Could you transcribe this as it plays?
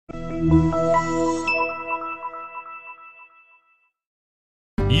You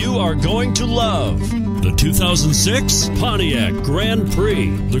are going to love the 2006 Pontiac Grand Prix.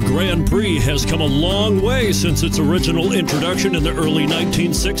 The Grand Prix has come a long way since its original introduction in the early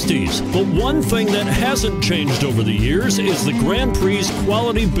 1960s. But one thing that hasn't changed over the years is the Grand Prix's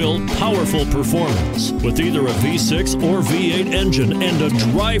quality-built, powerful performance. With either a V6 or V8 engine and a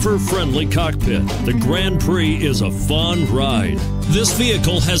driver-friendly cockpit, the Grand Prix is a fun ride. This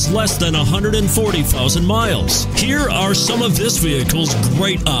vehicle has less than 140,000 miles. Here are some of this vehicle's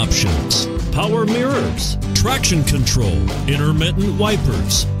great options: power mirrors, traction control, intermittent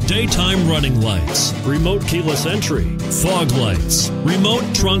wipers, daytime running lights, remote keyless entry, fog lights, remote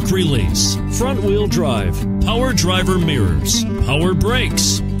trunk release, front wheel drive, power driver mirrors, power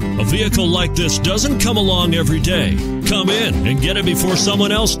brakes. A vehicle like this doesn't come along every day. Come in and get it before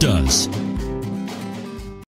someone else does.